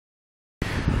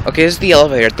Okay, this is the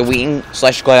elevator at the Wheaton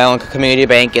 / Glen Ellen Community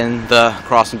Bank, and the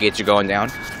crossing gates are going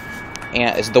down.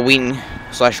 And it's the Wheaton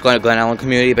 / Glen Ellen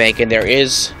Community Bank, and there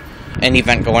is an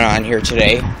event going on here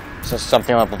today. So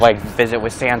something like Visit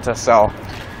with Santa. So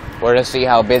we're gonna see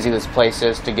how busy this place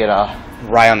is to get a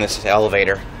ride on this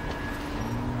elevator.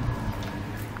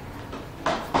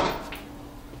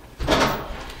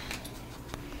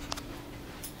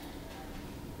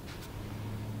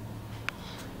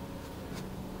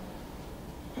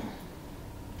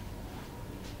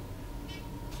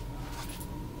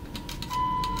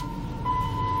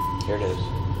 Here it is.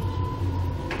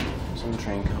 Some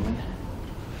train coming.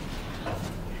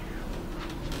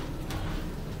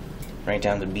 Right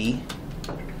down to B.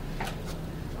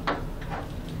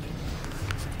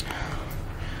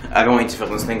 I've been waiting to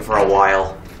film this thing for a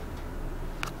while.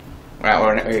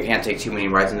 You can't take too many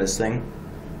rides in this thing.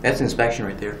 That's inspection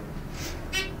right there.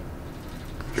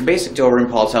 Your basic Dover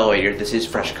Impulse elevator, this is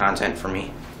fresh content for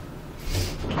me.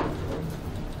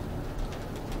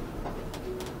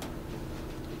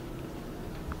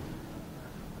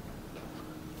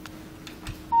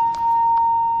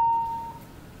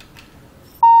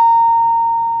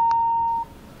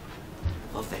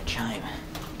 Love that chime.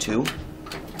 2.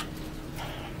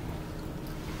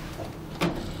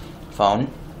 Phone.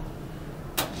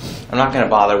 I'm not going to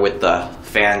bother with the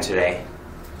fan today.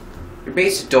 Your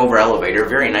basic Dover elevator,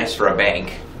 very nice for a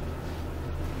bank.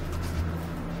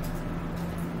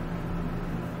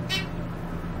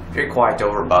 Very quiet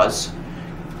Dover buzz.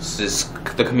 This is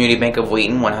the Community Bank of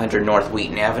Wheaton, 100 North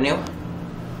Wheaton Avenue.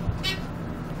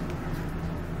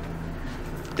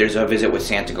 There's a Visit with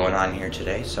Santa going on here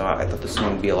today, so I thought this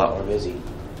one would be a lot more busy.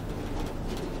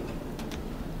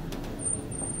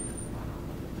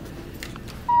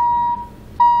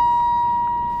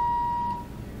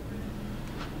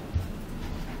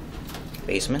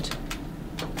 Basement.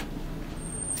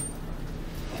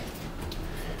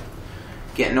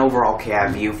 Get an overall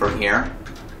cab view from here.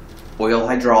 Oil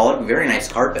hydraulic, very nice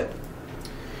carpet.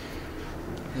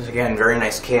 This is again very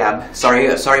nice cab. Sorry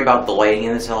about the lighting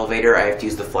in this elevator. I have to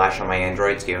use the flash on my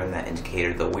Android. It's giving that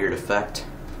indicator the weird effect.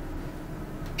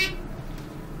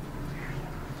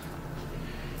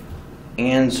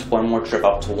 And one more trip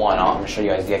up to 1. I'm going to show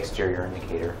you guys the exterior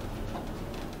indicator.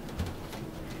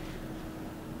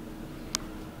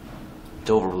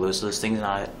 Dover blue, so this thing's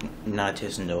not a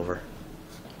Thyssen Dover.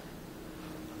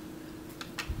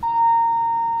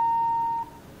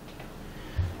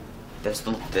 That's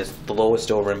the lowest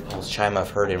Dover Impulse chime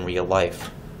I've heard in real life.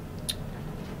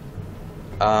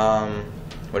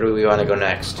 Where do we want to go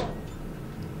next?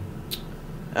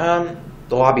 The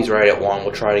lobby's right at 1.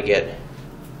 We'll try to get. You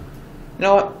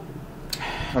know what?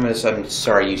 I'm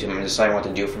sorry, YouTube. I'm deciding what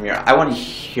to do from here. I want to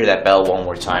hear that bell one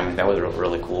more time. That was a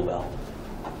really cool bell.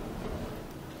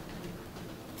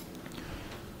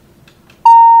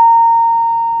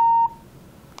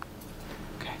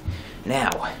 Okay.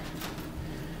 Now.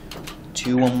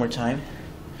 2 one more time.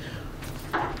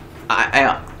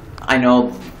 I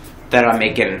know that I'm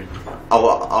making a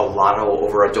lot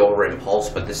over a Dover Impulse,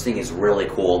 but this thing is really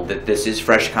cool. That this is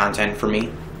fresh content for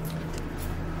me.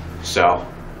 So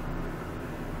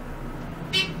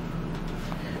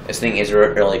this thing is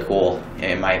really cool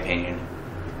in my opinion.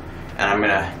 And I'm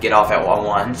gonna get off at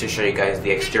 1-1 to show you guys the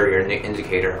exterior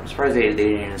indicator. I'm surprised they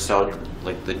didn't install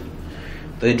like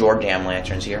the door damn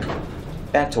lanterns here.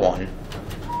 Back to 1.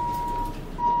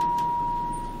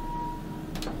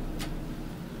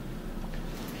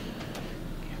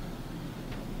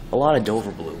 A lot of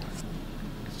Dover blue.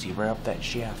 See right up that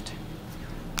shaft.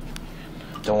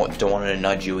 Don't want to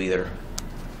nudge you either.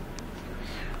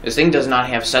 This thing does not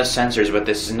have such sensors, but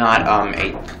this is not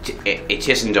a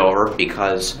Thyssen Dover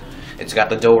because it's got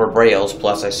the Dover brails.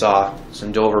 Plus, I saw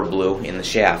some Dover blue in the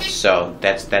shaft, so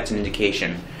that's an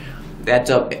indication. That's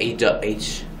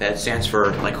that stands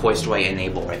for like hoist away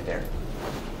enable right there.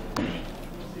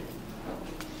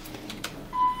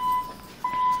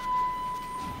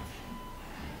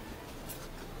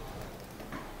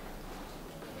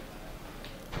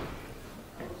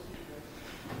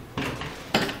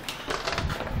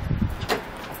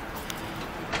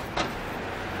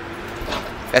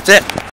 That's it.